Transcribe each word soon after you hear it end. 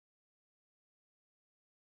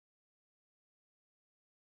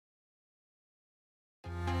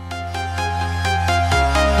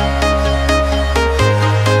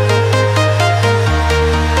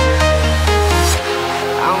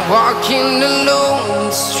walking alone,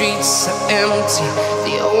 the streets are empty.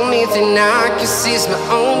 The only thing I can see is my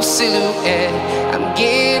own silhouette. I'm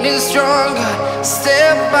getting stronger,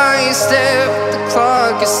 step by step. The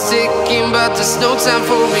clock is ticking, but there's no time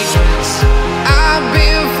for regrets. I've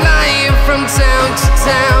been flying from town to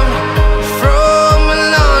town, from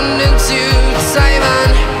London to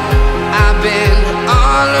Taiwan. I've been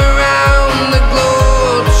all around the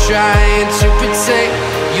globe, trying to protect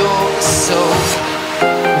your soul.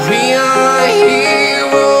 We are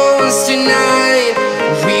heroes tonight.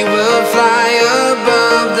 We will fly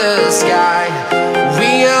above the sky.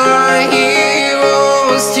 We are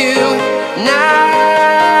heroes tonight.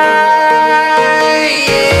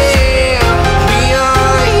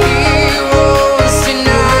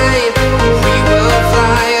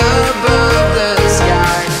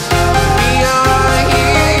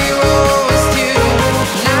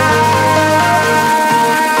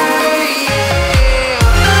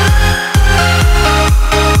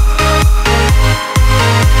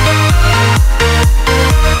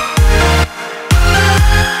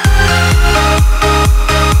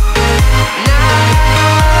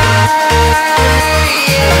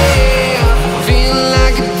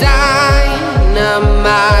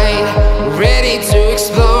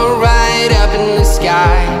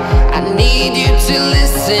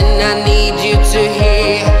 I need you to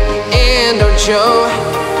hear and don't show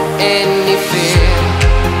any fear.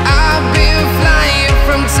 I've been flying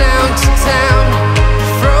from town to town,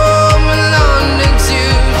 from London to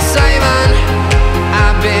Taiwan.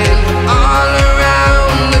 I've been all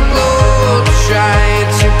around the globe, trying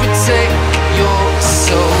to protect your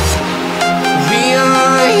soul. We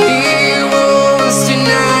are heroes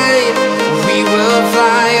tonight. We will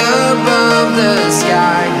fly above the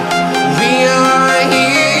sky. We are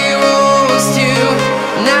heroes tonight.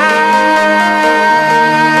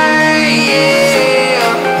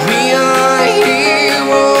 Yeah. We are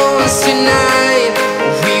heroes tonight.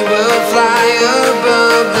 We will fly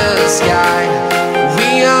above the sky. We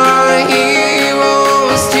are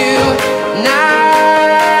heroes tonight.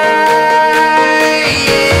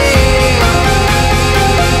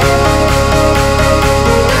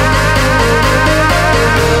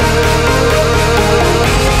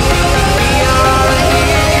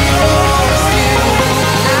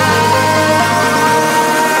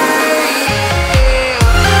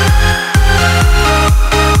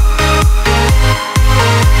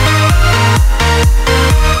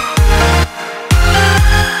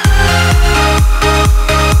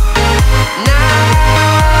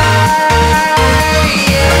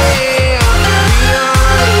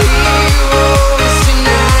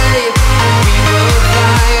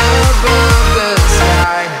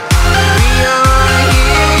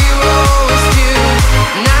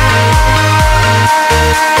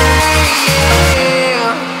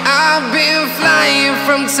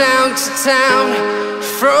 From town to town,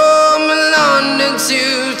 from London to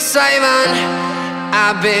Taiwan.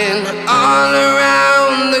 I've been all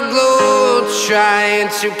around the globe, trying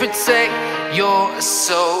to protect your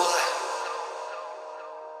soul.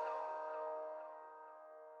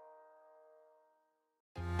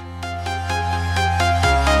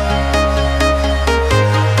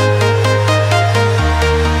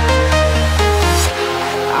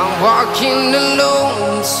 I'm walking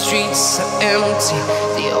alone, the streets are empty.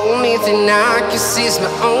 The only thing I can see is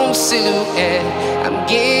my own silhouette. I'm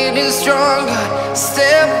getting stronger,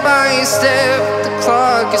 step by step. The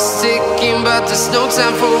clock is ticking, but there's no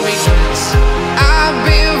time for regrets. I've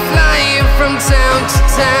been flying from town to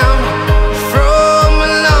town, from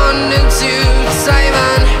London to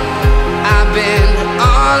Taiwan. I've been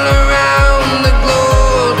all around the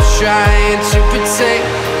globe, trying to protect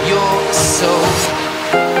your soul.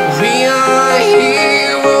 We are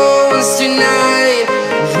heroes tonight.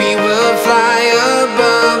 We will fly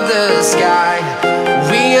above the sky.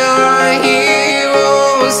 We are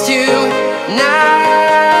heroes tonight.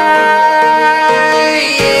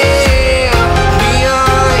 Yeah. We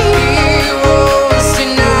are heroes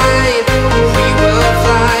tonight. We will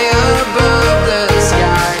fly above the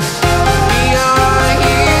sky. We are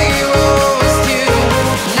heroes tonight.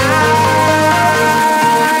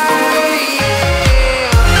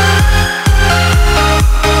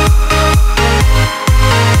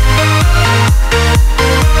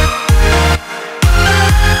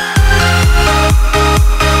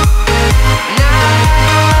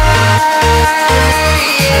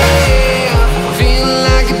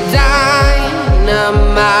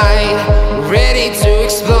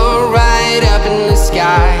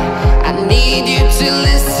 I need you to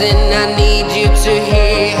listen, I need you to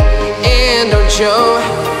hear and don't show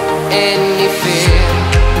any fear.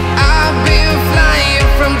 I've been flying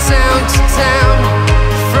from town to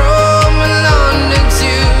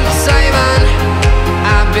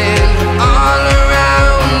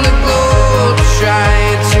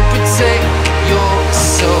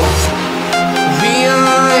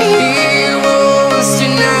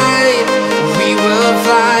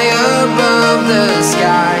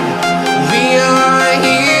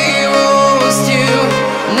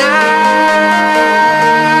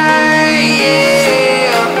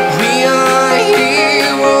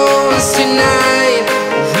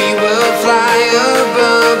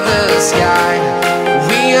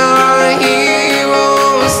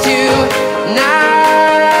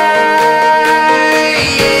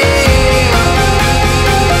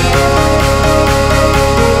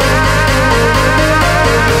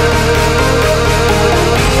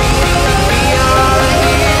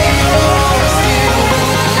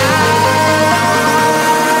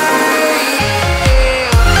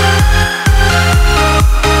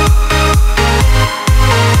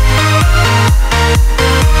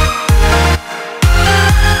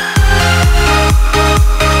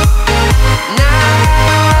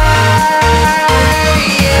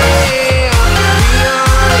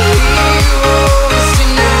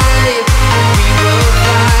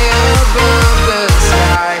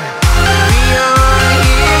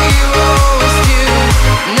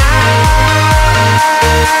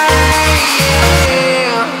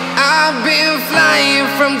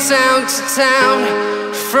town,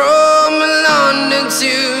 from London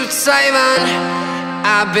to Taiwan.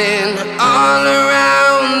 I've been all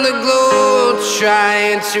around the globe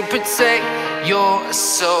trying to protect your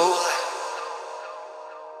soul.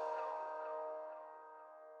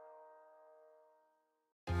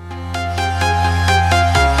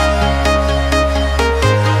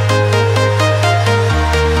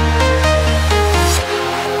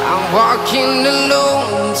 Walking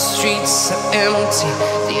alone, the streets are empty.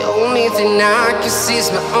 The only thing I can see is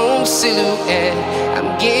my own silhouette.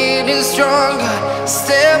 I'm getting stronger,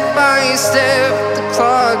 step by step. The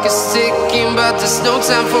clock is ticking, but there's no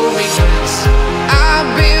time for regrets. I've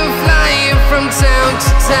been flying from town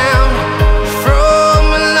to town, from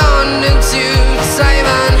London to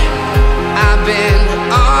Taiwan. I've been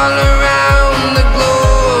all around the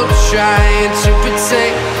globe trying to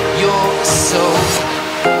protect your soul.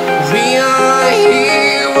 We are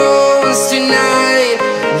heroes tonight.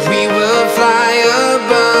 We will fly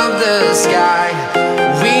above the sky.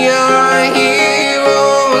 We are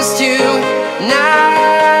heroes tonight.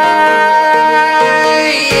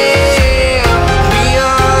 Yeah. We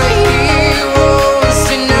are heroes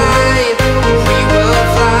tonight. We will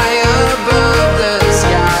fly above the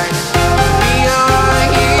sky. We are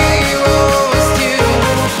heroes tonight.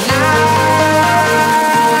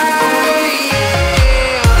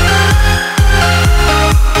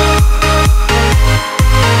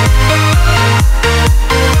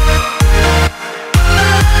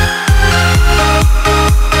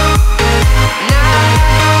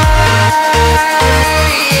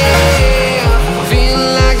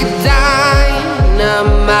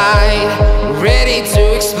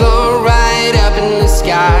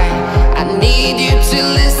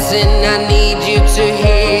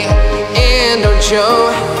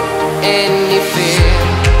 Show any fear.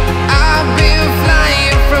 I've been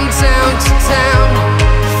flying from town to town,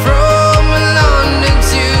 from London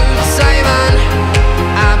to Taiwan.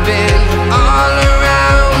 I've been all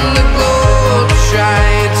around the globe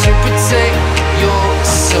trying to protect your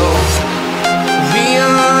soul. We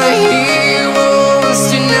are heroes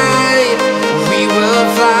tonight. We will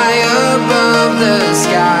fly above the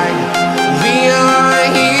sky.